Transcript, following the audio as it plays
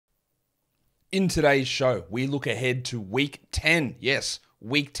In today's show, we look ahead to Week 10. Yes,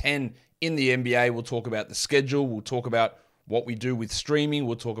 Week 10 in the NBA. We'll talk about the schedule. We'll talk about what we do with streaming.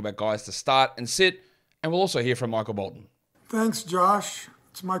 We'll talk about guys to start and sit. And we'll also hear from Michael Bolton. Thanks, Josh.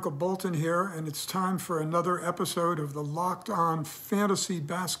 It's Michael Bolton here, and it's time for another episode of the Locked On Fantasy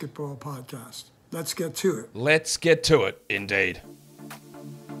Basketball Podcast. Let's get to it. Let's get to it, indeed.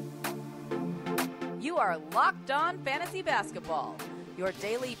 You are Locked On Fantasy Basketball, your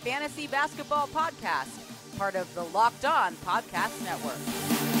daily fantasy basketball podcast, part of the Locked On Podcast Network.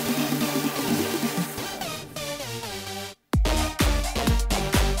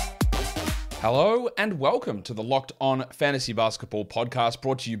 Hello and welcome to the Locked On Fantasy Basketball Podcast,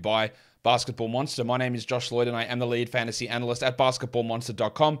 brought to you by Basketball Monster. My name is Josh Lloyd and I am the lead fantasy analyst at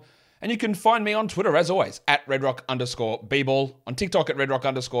basketballmonster.com. And you can find me on Twitter, as always, at redrock_bball, on TikTok at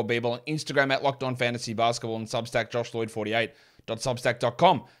redrock_bball, on Instagram at Locked On Fantasy Basketball, and Substack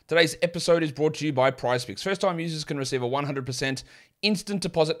joshloyd48.substack.com. Today's episode is brought to you by PrizePicks. First-time users can receive a 100% instant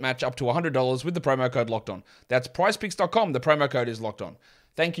deposit match up to $100 with the promo code Locked On. That's PrizePicks.com. The promo code is Locked On.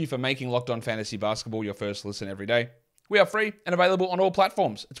 Thank you for making Locked On Fantasy Basketball your first listen every day. We are free and available on all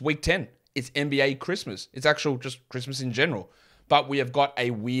platforms. It's Week 10. It's NBA Christmas. It's actual just Christmas in general. But we have got a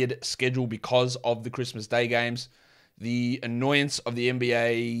weird schedule because of the Christmas Day games. The annoyance of the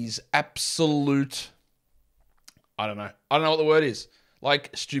NBA's absolute, I don't know what the word is. Like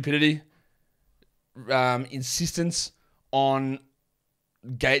stupidity, insistence on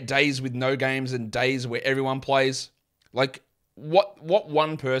days with no games and days where everyone plays. Like what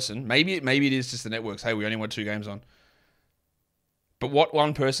one person, maybe it is just the networks. Hey, we only want 2 games on. But what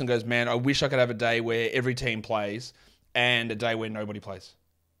one person goes, man, I wish I could have a day where every team plays and a day where nobody plays.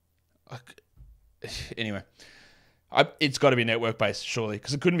 Anyway, it's got to be network-based, surely,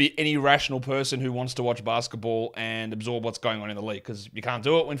 because it couldn't be any rational person who wants to watch basketball and absorb what's going on in the league, because you can't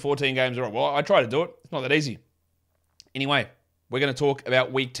do it when 14 games are on. Well, I try to do it. It's not that easy. Anyway, we're going to talk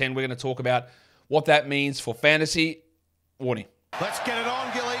about Week 10. We're going to talk about what that means for fantasy. Warning. Let's get it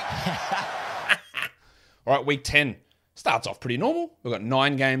on, Gilly. All right, Week 10 starts off pretty normal. We've got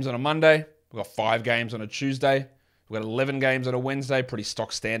 9 games on a Monday. We've got 5 games on a Tuesday. We've got 11 games on a Wednesday. Pretty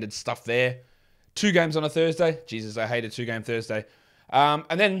stock standard stuff there. 2 games on a Thursday. Jesus, I hate a 2-game Thursday. And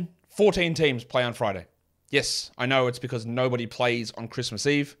then 14 teams play on Friday. Yes, I know it's because nobody plays on Christmas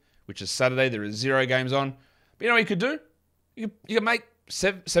Eve, which is Saturday. There is 0 games on. But you know what you could do? You could make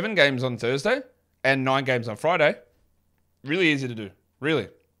 7 games on Thursday and 9 games on Friday. Really easy to do. Really.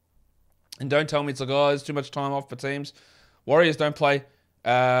 And don't tell me it's like, oh, there's too much time off for teams. Warriors don't play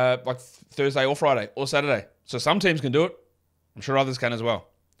like Thursday or Friday or Saturday. So some teams can do it. I'm sure others can as well.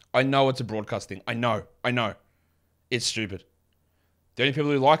 I know it's a broadcast thing. I know. It's stupid. The only people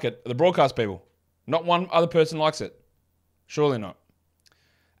who like it are the broadcast people. Not one other person likes it. Surely not.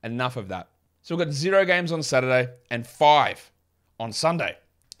 Enough of that. So we've got 0 games on Saturday and 5 on Sunday.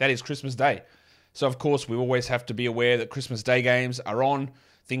 That is Christmas Day. So, of course, we always have to be aware that Christmas Day games are on.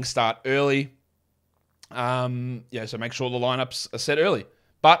 Things start early. So make sure the lineups are set early.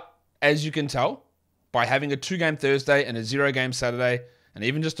 But, as you can tell, by having a 2-game Thursday and a 0-game Saturday, and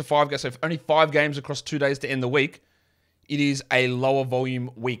even just a 5-game, so only 5 games across 2 days to end the week, it is a lower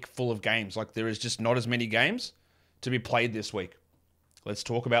volume week full of games. Like, there is just not as many games to be played this week. Let's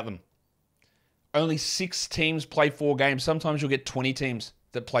talk about them. Only 6 teams play 4 games. Sometimes you'll get 20 teams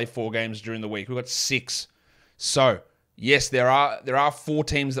that play 4 games during the week. We've got 6. So, yes, there are 4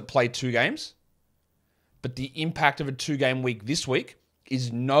 teams that play 2 games, but the impact of a 2-game week this week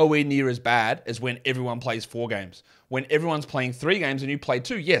is nowhere near as bad as when everyone plays 4 games. When everyone's playing 3 games and you play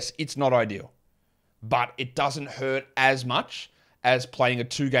 2, yes, it's not ideal. But it doesn't hurt as much as playing a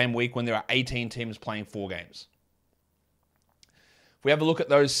 2-game week when there are 18 teams playing 4 games. If we have a look at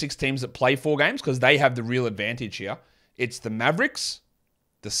those 6 teams that play 4 games, because they have the real advantage here, it's the Mavericks,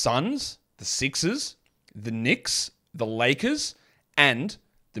 the Suns, the Sixers, the Knicks, the Lakers, and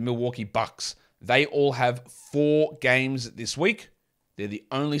the Milwaukee Bucks. They all have 4 games this week. They're the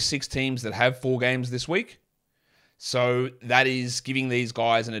only 6 teams that have 4 games this week. So that is giving these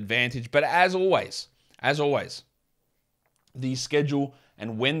guys an advantage. But as always, the schedule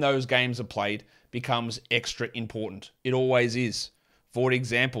and when those games are played becomes extra important. It always is. For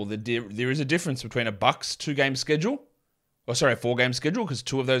example, there is a difference between a Bucks 2-game schedule, a 4-game schedule, because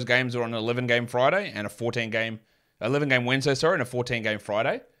 2 of those games are on an 11-game Friday and a 11-game Wednesday, and a 14-game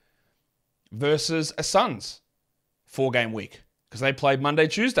Friday, versus a Suns 4-game week, because they played Monday,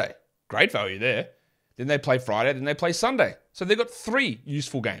 Tuesday. Great value there. Then they play Friday, then they play Sunday. So they've got 3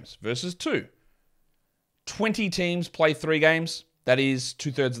 useful games versus 2. 20 teams play 3 games. That is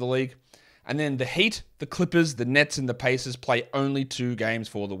 2/3 of the league. And then the Heat, the Clippers, the Nets, and the Pacers play only 2 games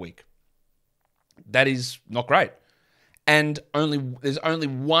for the week. That is not great. And there's only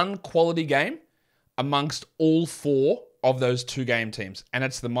one quality game amongst all 4 of those 2-game teams, and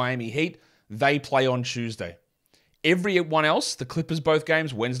it's the Miami Heat. They play on Tuesday. Everyone else, the Clippers both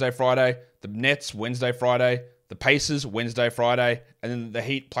games, Wednesday, Friday, the Nets, Wednesday, Friday, the Pacers, Wednesday, Friday, and then the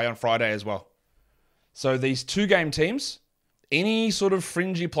Heat play on Friday as well. So these 2-game teams, any sort of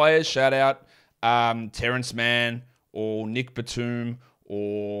fringy players, shout out Terrence Mann or Nick Batum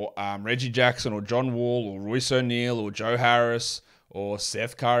or Reggie Jackson or John Wall or Royce O'Neal or Joe Harris or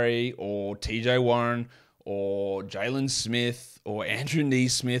Seth Curry or TJ Warren or Jalen Smith or Andrew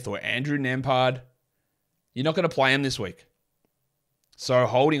Neesmith or Andrew Nembhard, you're not going to play them this week. So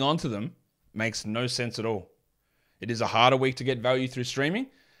holding on to them makes no sense at all. It is a harder week to get value through streaming,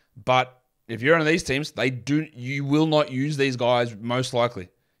 but if you're on these teams, you will not use these guys most likely.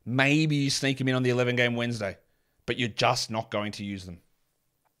 Maybe you sneak them in on the 11-game Wednesday, but you're just not going to use them.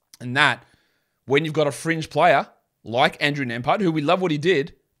 And that, when you've got a fringe player like Andrew Nembhard, who we love what he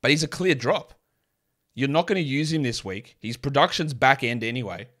did, but he's a clear drop. You're not going to use him this week. His production's back end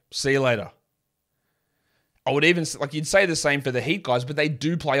anyway. See you later. I would even, you'd say the same for the Heat guys, but they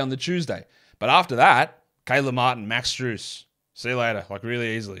do play on the Tuesday. But after that, Caleb Martin, Max Strus, see you later,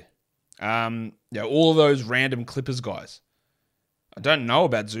 really easily. All of those random Clippers guys. I don't know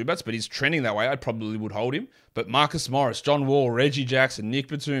about Zubats, but he's trending that way. I probably would hold him. But Marcus Morris, John Wall, Reggie Jackson, Nick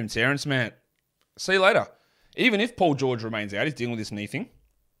Batum, Terrence Mann, see you later. Even if Paul George remains out, he's dealing with this knee thing.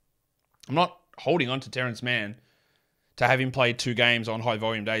 I'm not holding on to Terrence Mann to have him play 2 games on high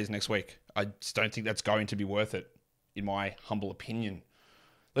volume days next week. I just don't think that's going to be worth it, in my humble opinion.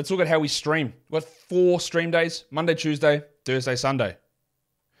 Let's look at how we stream. We've got 4 stream days: Monday, Tuesday, Thursday, Sunday.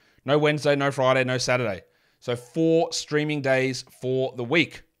 No Wednesday, no Friday, no Saturday. So 4 streaming days for the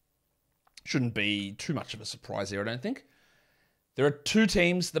week. Shouldn't be too much of a surprise here, I don't think. There are 2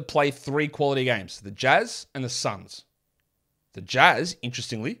 teams that play 3 quality games, the Jazz and the Suns. The Jazz,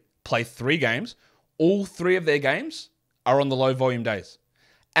 interestingly, play 3 games. All 3 of their games are on the low volume days.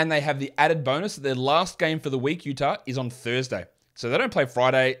 And they have the added bonus that their last game for the week, Utah, is on Thursday. So they don't play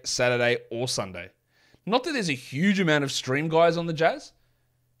Friday, Saturday, or Sunday. Not that there's a huge amount of stream guys on the Jazz.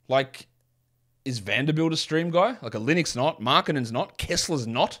 Is Vanderbilt a stream guy? A Linux not, Markkanen's not, Kessler's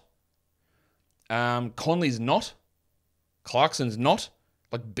not, Conley's not, Clarkson's not.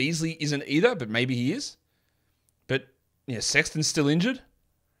 Beasley isn't either, but maybe he is. But Sexton's still injured.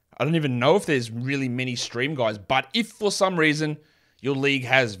 I don't even know if there's really many stream guys. But if for some reason your league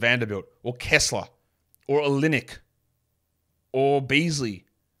has Vanderbilt or Kessler or Olynyk or Beasley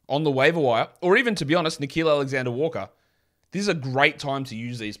on the waiver wire, or even, to be honest, Nickeil Alexander-Walker, this is a great time to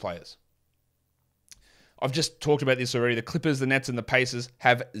use these players. I've just talked about this already. The Clippers, the Nets, and the Pacers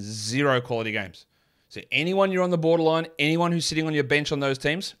have 0 quality games. So anyone you're on the borderline, anyone who's sitting on your bench on those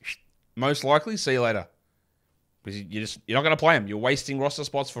teams, most likely, see you later. Because you're not going to play them. You're wasting roster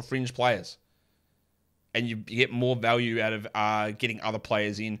spots for fringe players. And you get more value out of getting other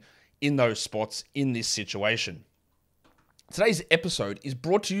players in those spots in this situation. Today's episode is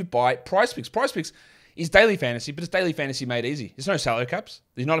brought to you by PrizePicks. PrizePicks is daily fantasy, but it's daily fantasy made easy. There's no salary caps.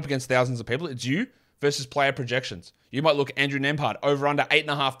 You're not up against thousands of people. It's you versus player projections. You might look Andrew Nembhard over under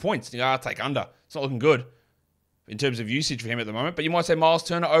 8.5 points. You go, I'll take under. It's not looking good in terms of usage for him at the moment. But you might say Miles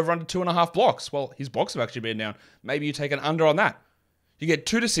Turner over under 2.5 blocks. Well, his blocks have actually been down. Maybe you take an under on that. You get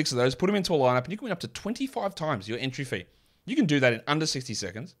 2 to 6 of those, put them into a lineup, and you can win up to 25 times your entry fee. You can do that in under 60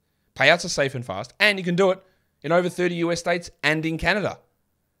 seconds. Payouts are safe and fast, and you can do it in over 30 US states and in Canada.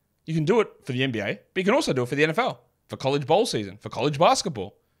 You can do it for the NBA, but you can also do it for the NFL, for college bowl season, for college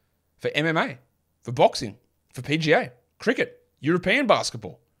basketball, for MMA, for boxing, for PGA, cricket, European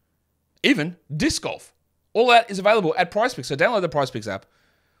basketball, even disc golf. All that is available at PrizePicks. So download the PrizePicks app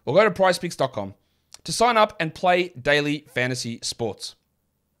or go to prizepicks.com to sign up and play daily fantasy sports.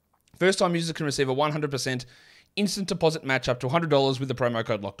 First-time users can receive a 100% instant deposit match up to $100 with the promo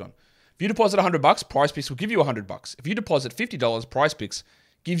code LOCKEDON. If you deposit $100, PrizePicks will give you $100. If you deposit $50, PrizePicks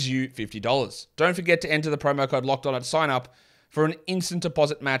gives you $50. Don't forget to enter the promo code LOCKEDON at sign up for an instant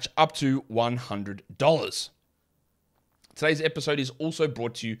deposit match up to $100. Today's episode is also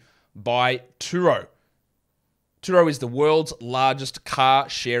brought to you by Turo. Turo is the world's largest car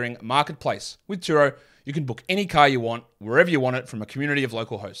sharing marketplace. With Turo, you can book any car you want, wherever you want it, from a community of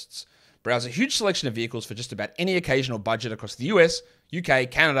local hosts. Browse a huge selection of vehicles for just about any occasion or budget across the US, UK,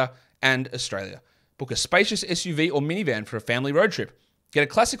 Canada, and Australia. Book a spacious SUV or minivan for a family road trip. Get a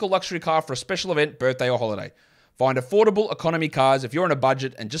classic or luxury car for a special event, birthday, or holiday. Find affordable economy cars if you're on a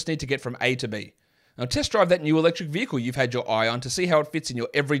budget and just need to get from A to B. Now test drive that new electric vehicle you've had your eye on to see how it fits in your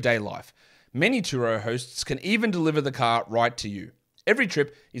everyday life. Many Turo hosts can even deliver the car right to you. Every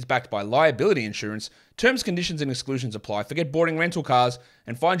trip is backed by liability insurance. Terms, conditions, and exclusions apply. Forget boarding rental cars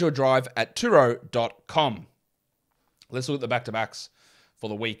and find your drive at Turo.com. Let's look at the back-to-backs for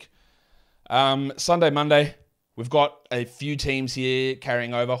the week. Sunday, Monday, we've got a few teams here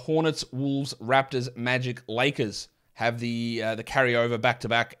carrying over. Hornets, Wolves, Raptors, Magic, Lakers have the carryover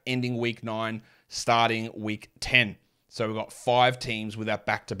back-to-back ending week 9, starting week 10. So we've got 5 teams with that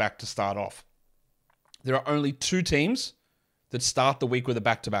back-to-back to start off. There are only 2 teams that start the week with a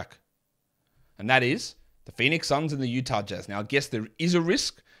back-to-back. And that is the Phoenix Suns and the Utah Jazz. Now, I guess there is a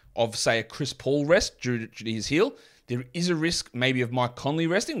risk of, say, a Chris Paul rest due to his heel. There is a risk maybe of Mike Conley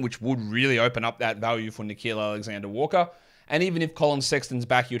resting, which would really open up that value for Nickeil Alexander-Walker. And even if Colin Sexton's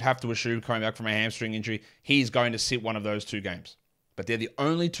back, you'd have to assume, coming back from a hamstring injury, he's going to sit one of those 2 games. But they're the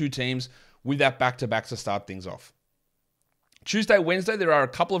only 2 teams with that back-to-back to start things off. Tuesday, Wednesday, there are a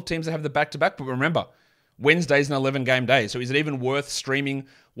couple of teams that have the back-to-back, but remember, Wednesday's an 11-game day. So is it even worth streaming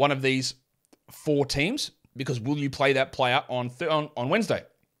one of these 4 teams? Because will you play that player on Wednesday?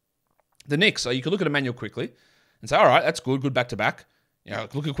 The Knicks. So you could look at Emmanuel quickly and say, all right, that's good back-to-back. You know,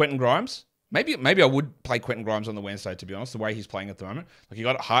 look at Quentin Grimes. Maybe I would play Quentin Grimes on the Wednesday, to be honest, the way he's playing at the moment. Like, you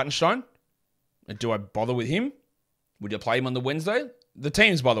got Hartenstein. Do I bother with him? Would you play him on the Wednesday? The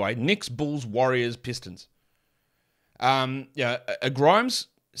teams, by the way, Knicks, Bulls, Warriors, Pistons. A Grimes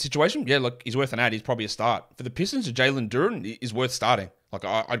situation, yeah, look, he's worth an ad. He's probably a start. For the Pistons, Jalen Duren is worth starting. Like,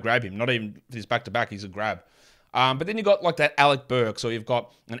 I'd grab him. Not even for his back-to-back, he's a grab. But then you've got like that Alec Burks, or you've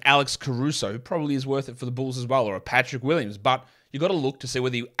got an Alex Caruso, who probably is worth it for the Bulls as well, or a Patrick Williams. But you've got to look to see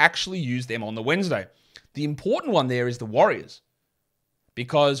whether you actually use them on the Wednesday. The important one there is the Warriors,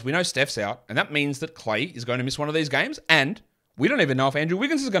 because we know Steph's out, and that means that Clay is going to miss one of these games, and we don't even know if Andrew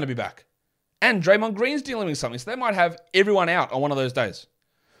Wiggins is going to be back. And Draymond Green's dealing with something, so they might have everyone out on one of those days.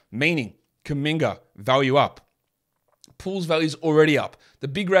 Meaning, Kuminga, value up. Poole's value's already up. The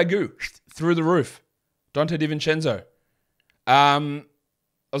big Ragu, through the roof. Dante DiVincenzo. I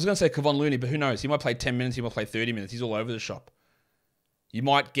was going to say Kevon Looney, but who knows? He might play 10 minutes, he might play 30 minutes. He's all over the shop. You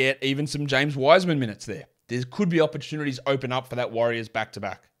might get even some James Wiseman minutes there. There could be opportunities open up for that Warriors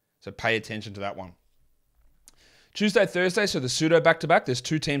back-to-back. So pay attention to that one. Tuesday, Thursday, so the pseudo back-to-back. There's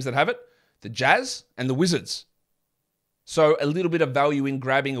 2 teams that have it. The Jazz and the Wizards. So a little bit of value in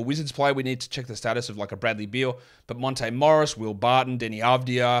grabbing a Wizards player. We need to check the status of like a Bradley Beal. But Monte Morris, Will Barton, Denny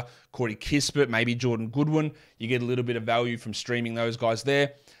Avdia, Corey Kispert, maybe Jordan Goodwin. You get a little bit of value from streaming those guys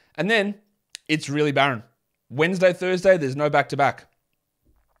there. And then it's really barren. Wednesday, Thursday, there's no back-to-back.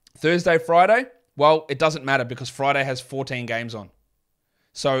 Thursday, Friday, well, it doesn't matter because Friday has 14 games on.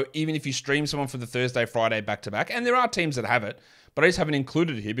 So even if you stream someone for the Thursday, Friday back-to-back, and there are teams that have it, but I just haven't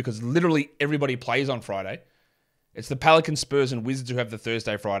included it here because literally everybody plays on Friday. It's the Pelicans, Spurs, and Wizards who have the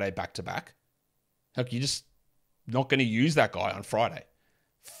Thursday, Friday back-to-back. Like, you're just not going to use that guy on Friday.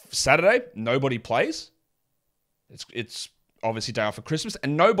 Saturday, nobody plays. It's obviously day off for Christmas,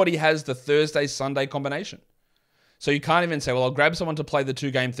 and nobody has the Thursday-Sunday combination. So you can't even say, well, I'll grab someone to play the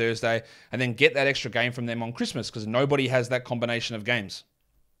 2-game Thursday and then get that extra game from them on Christmas because nobody has that combination of games.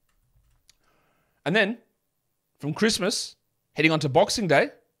 And then, from Christmas, heading on to Boxing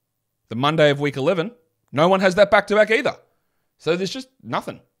Day, the Monday of week 11, no one has that back-to-back either. So there's just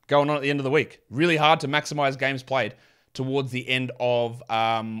nothing going on at the end of the week. Really hard to maximize games played towards the end of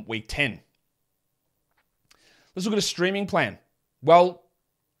week 10. Let's look at a streaming plan. Well,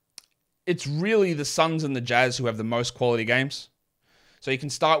 it's really the Suns and the Jazz who have the most quality games. So you can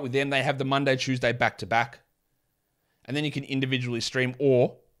start with them. They have the Monday, Tuesday back-to-back. And then you can individually stream.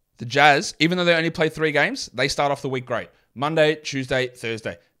 Or the Jazz, even though they only play 3 games, they start off the week great. Monday, Tuesday,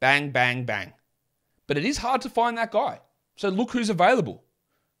 Thursday. Bang, bang, bang. But it is hard to find that guy. So look who's available.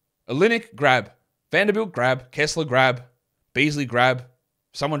 Olynyk, grab. Vanderbilt, grab. Kessler, grab. Beasley, grab.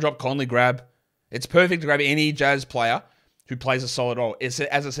 Someone drop Conley, grab. It's perfect to grab any Jazz player who plays a solid role. As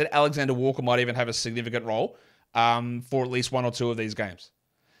I said, Alexander Walker might even have a significant role for at least 1 or 2 of these games.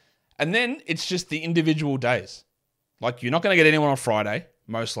 And then it's just the individual days. Like, you're not going to get anyone on Friday,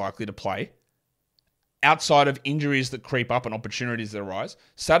 most likely, to play. Outside of injuries that creep up and opportunities that arise.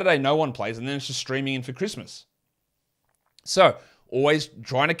 Saturday, no one plays, and then it's just streaming in for Christmas. So, always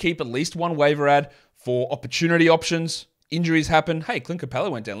trying to keep at least one waiver ad for opportunity options. Injuries happen. Hey, Clint Capella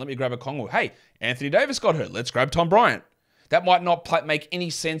went down. Let me grab a Congo. Hey, Anthony Davis got hurt. Let's grab Tom Bryant. That might not make any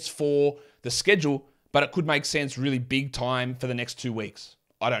sense for the schedule, but it could make sense really big time for the next 2 weeks.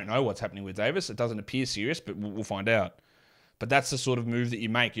 I don't know what's happening with Davis. It doesn't appear serious, but we'll find out. But that's the sort of move that you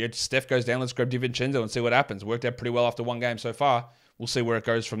make. Steph goes down, let's grab DiVincenzo and see what happens. Worked out pretty well after 1 game so far. We'll see where it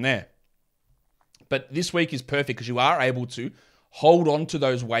goes from there. But this week is perfect because you are able to hold on to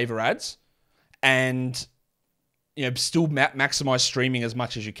those waiver ads and still maximize streaming as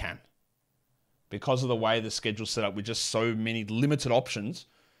much as you can because of the way the schedule's set up with just so many limited options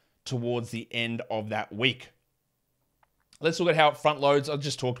towards the end of that week. Let's look at how it front loads. I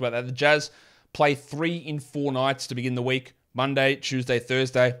just talked about that. The Jazz play 3 in 4 nights to begin the week. Monday, Tuesday,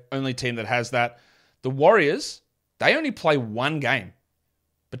 Thursday. Only team that has that. The Warriors, they only play 1 game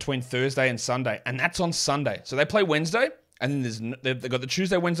between Thursday and Sunday, and that's on Sunday. So they play Wednesday, and then they've got the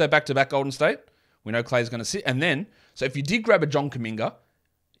Tuesday, Wednesday back-to-back Golden State. We know Clay's going to sit. And then, so if you did grab a John Kuminga,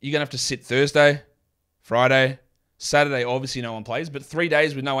 you're going to have to sit Thursday, Friday, Saturday. Obviously, no one plays, but 3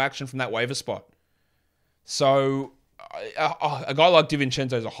 days with no action from that waiver spot. So a guy like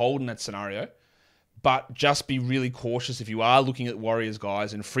DiVincenzo is a hold in that scenario, but just be really cautious if you are looking at Warriors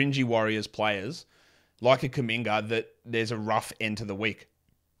guys and fringy Warriors players like a Kuminga that there's a rough end to the week.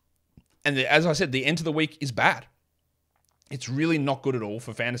 And as I said, the end of the week is bad. It's really not good at all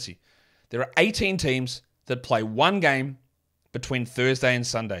for fantasy. There are 18 teams that play 1 game between Thursday and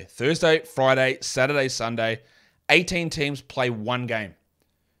Sunday. Thursday, Friday, Saturday, Sunday. 18 teams play 1 game.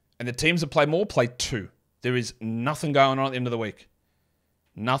 And the teams that play more play 2. There is nothing going on at the end of the week.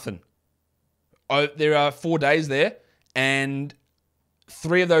 Nothing. There are 4 days there, and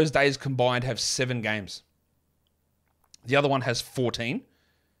 3 of those days combined have 7 games. The other one has 14,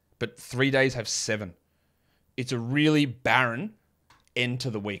 but 3 days have 7. It's a really barren end to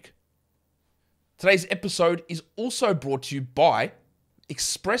the week. Today's episode is also brought to you by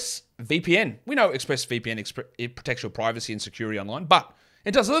ExpressVPN. We know ExpressVPN it protects your privacy and security online, but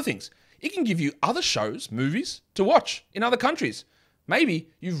it does other things. It can give you other shows, movies to watch in other countries. Maybe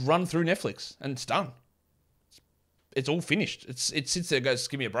you've run through Netflix and it's done. It's all finished. It sits there and goes,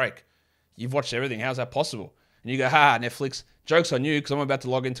 give me a break. You've watched everything. How's that possible? And you go, Netflix. Joke's on you because I'm about to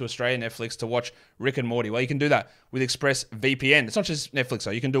log into Australian Netflix to watch Rick and Morty. Well, you can do that with ExpressVPN. It's not just Netflix,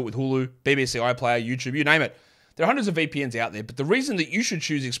 though. You can do it with Hulu, BBC iPlayer, YouTube, you name it. There are hundreds of VPNs out there, but the reason that you should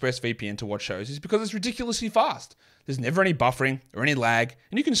choose ExpressVPN to watch shows is because it's ridiculously fast. There's never any buffering or any lag,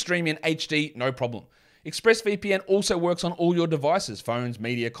 and you can stream in HD, no problem. ExpressVPN also works on all your devices, phones,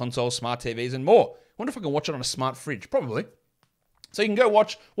 media, consoles, smart TVs, and more. I wonder if I can watch it on a smart fridge. Probably. So you can go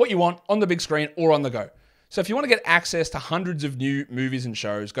watch what you want on the big screen or on the go. So if you want to get access to hundreds of new movies and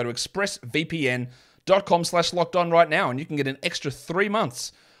shows, go to expressvpn.com/lockedon right now, and you can get an extra 3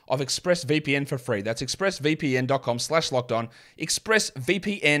 months of ExpressVPN for free. That's expressvpn.com/lockedon,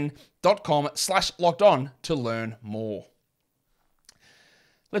 expressvpn.com/lockedon to learn more.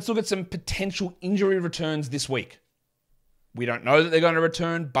 Let's look at some potential injury returns this week. We don't know that they're going to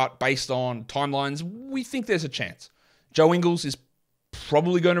return, but based on timelines, we think there's a chance. Joe Ingles is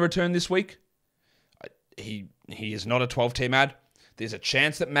probably going to return this week. He is not a 12-team ad. There's a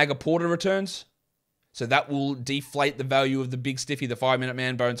chance that Maga Porter returns. So that will deflate the value of the big stiffy, the 5-minute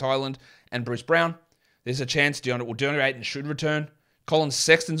man, Bones Highland, and Bruce Brown. There's a chance DeAndre Ayton should return. Colin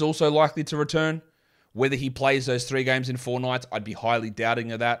Sexton's also likely to return. Whether he plays those 3 games in 4 nights, I'd be highly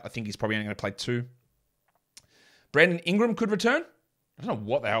doubting of that. I think he's probably only going to play 2. Brandon Ingram could return. I don't know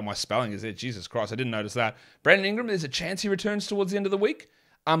what the hell my spelling is there. Jesus Christ, I didn't notice that. Brandon Ingram, there's a chance he returns towards the end of the week.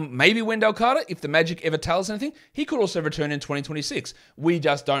 Maybe Wendell Carter, if the Magic ever tells anything, he could also return in 2026. We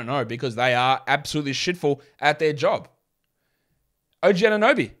just don't know because they are absolutely shitful at their job. OG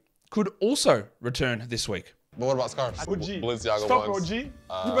Anunoby could also return this week. But what about scarves? OG. Balenciaga Stop, ones. OG.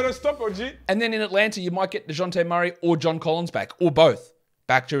 You better stop, OG. And then in Atlanta, you might get DeJounte Murray or John Collins back, or both,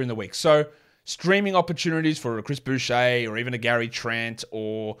 back during the week. So streaming opportunities for a Chris Boucher or even a Gary Trent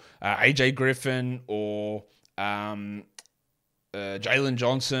or AJ Griffin or Jalen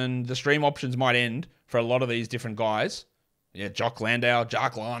Johnson. The stream options might end for a lot of these different guys. Yeah, Jock Landale,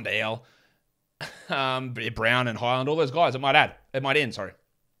 Brown and Highland, all those guys. It might end.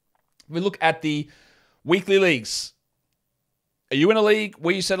 We look at the weekly leagues. Are you in a league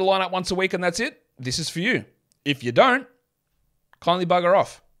where you set a lineup once a week and that's it? This is for you. If you don't, kindly bugger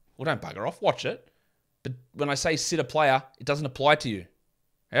off. Well, don't bugger off. Watch it. But when I say sit a player, it doesn't apply to you.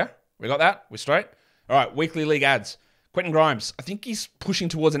 Yeah? We got that? We're straight? All right, weekly league ads. Quentin Grimes. I think he's pushing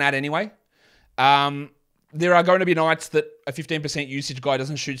towards an ad anyway. There are going to be nights that a 15% usage guy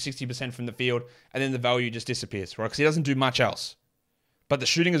doesn't shoot 60% from the field and then the value just disappears, right? Because he doesn't do much else. But the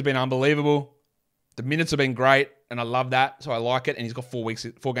shooting has been unbelievable. The minutes have been great, and I love that, so I like it. And he's got 4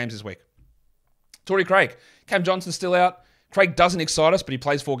 games this week. Torrey Craig. Cam Johnson's still out. Craig doesn't excite us, but he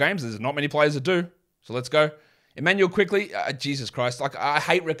plays 4 games. There's not many players that do, so let's go. Emmanuel Quickley, Jesus Christ. I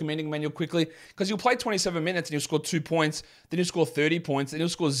hate recommending Emmanuel Quickley because he'll play 27 minutes and he'll score 2 points, then he'll score 30 points, then he'll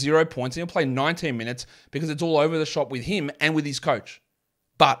score 0 points, and he'll play 19 minutes because it's all over the shop with him and with his coach.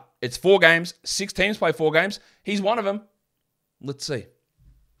 But it's 4 games. 6 teams play 4 games. He's one of them. Let's see.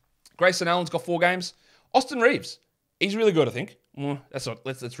 Grayson Allen's got 4 games. Austin Reeves, he's really good, I think. Let's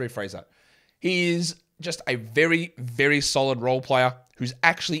rephrase that. He is just a very, very solid role player who's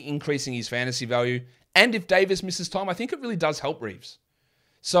actually increasing his fantasy value. And if Davis misses time, I think it really does help Reeves.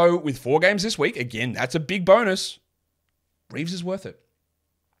 So with 4 games this week, again, that's a big bonus. Reeves is worth it.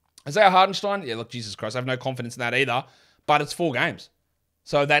 Isaiah Hartenstein, yeah, look, Jesus Christ, I have no confidence in that either, but it's 4 games.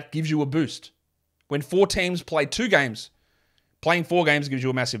 So that gives you a boost. When 4 teams play 2 games, playing 4 games gives you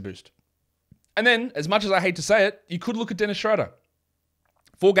a massive boost. And then, as much as I hate to say it, you could look at Dennis Schroeder.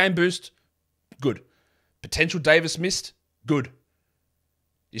 4-game boost, good. Potential Davis missed, good.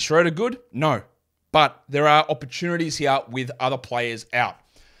 Is Schroeder good? No. But there are opportunities here with other players out.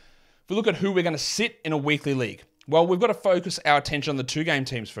 If we look at who we're going to sit in a weekly league, well, we've got to focus our attention on the 2-game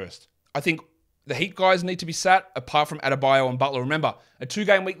teams first. I think the Heat guys need to be sat apart from Adebayo and Butler. Remember, a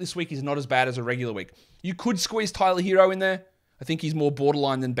 2-game week this week is not as bad as a regular week. You could squeeze Tyler Hero in there. I think he's more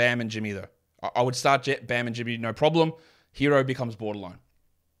borderline than Bam and Jimmy, though. I would start Bam and Jimmy, no problem. Hero becomes borderline.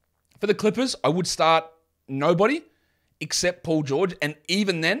 For the Clippers, I would start nobody except Paul George. And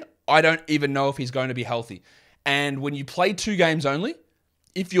even then, I don't even know if he's going to be healthy. And when you play 2 games only,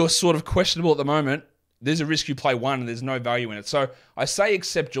 if you're sort of questionable at the moment, there's a risk you play 1 and there's no value in it. So I say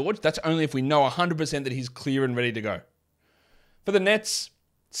except George. That's only if we know 100% that he's clear and ready to go. For the Nets,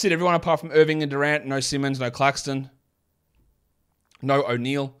 sit everyone apart from Irving and Durant. No Simmons, no Claxton, no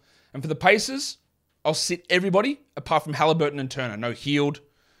O'Neal. And for the Pacers, I'll sit everybody apart from Halliburton and Turner. No Heald,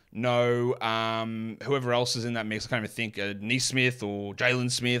 no whoever else is in that mix. I can't even think. Neesmith or Jalen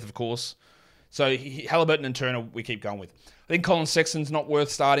Smith, of course. So Halliburton and Turner, we keep going with. I think Colin Sexton's not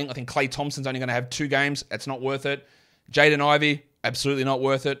worth starting. I think Klay Thompson's only going to have 2 games. That's not worth it. Jaden Ivey, absolutely not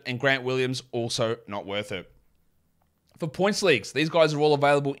worth it. And Grant Williams, also not worth it. For points leagues, these guys are all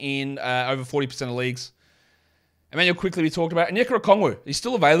available in over 40% of leagues. Emmanuel quickly we talked about. And Onyeka Okongwu, he's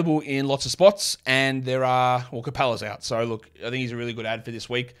still available in lots of spots. And Capella's out. So look, I think he's a really good ad for this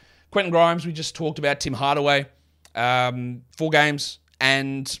week. Quentin Grimes, we just talked about. Tim Hardaway, 4 games.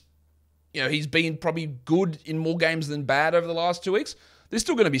 And he's been probably good in more games than bad over the last 2 weeks. There's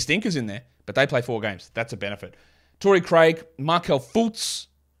still going to be stinkers in there, but they play 4 games. That's a benefit. Torrey Craig, Markelle Fultz,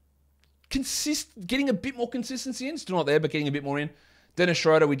 getting a bit more consistency in. Still not there, but getting a bit more in. Dennis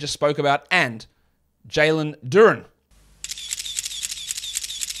Schroeder, we just spoke about. And Jalen Duren.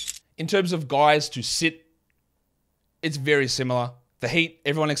 In terms of guys to sit, it's very similar. The Heat,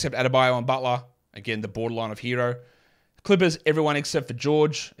 everyone except Adebayo and Butler. Again, the borderline of Hero. Clippers, everyone except for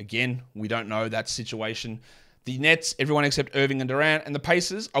George. Again, we don't know that situation. The Nets, everyone except Irving and Durant. And the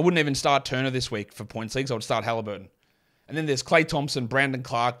Pacers, I wouldn't even start Turner this week for points leagues. I would start Halliburton. And then there's Klay Thompson, Brandon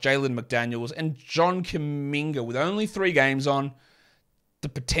Clark, Jalen McDaniels, and John Kuminga with only 3 games on. The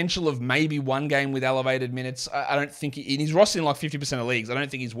potential of maybe 1 game with elevated minutes. I don't think he's rostered in like 50% of leagues. I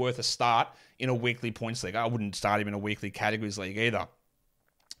don't think he's worth a start in a weekly points league. I wouldn't start him in a weekly categories league either.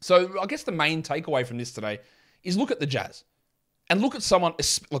 So I guess the main takeaway from this today is look at the Jazz and look at someone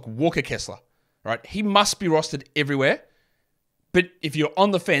like Walker Kessler, right? He must be rostered everywhere. But if you're on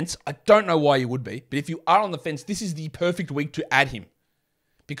the fence, I don't know why you would be, but if you are on the fence, this is the perfect week to add him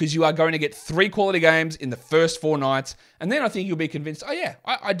because you are going to get 3 quality games in the first 4 nights. And then I think you'll be convinced, oh yeah,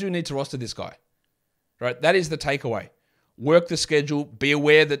 I do need to roster this guy, right? That is the takeaway. Work the schedule. Be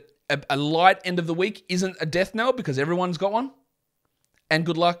aware that a light end of the week isn't a death knell because everyone's got one. And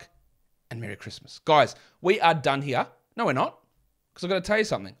good luck and Merry Christmas. Guys, we are done here. No, we're not. Because I've got to tell you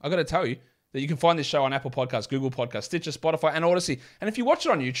something. I've got to tell you that you can find this show on Apple Podcasts, Google Podcasts, Stitcher, Spotify, and Odyssey. And if you watch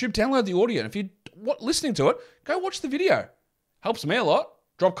it on YouTube, download the audio. And if you're listening to it, go watch the video. Helps me a lot.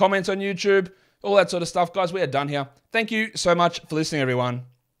 Drop comments on YouTube, all that sort of stuff. Guys, we are done here. Thank you so much for listening, everyone.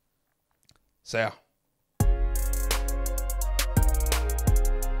 See ya.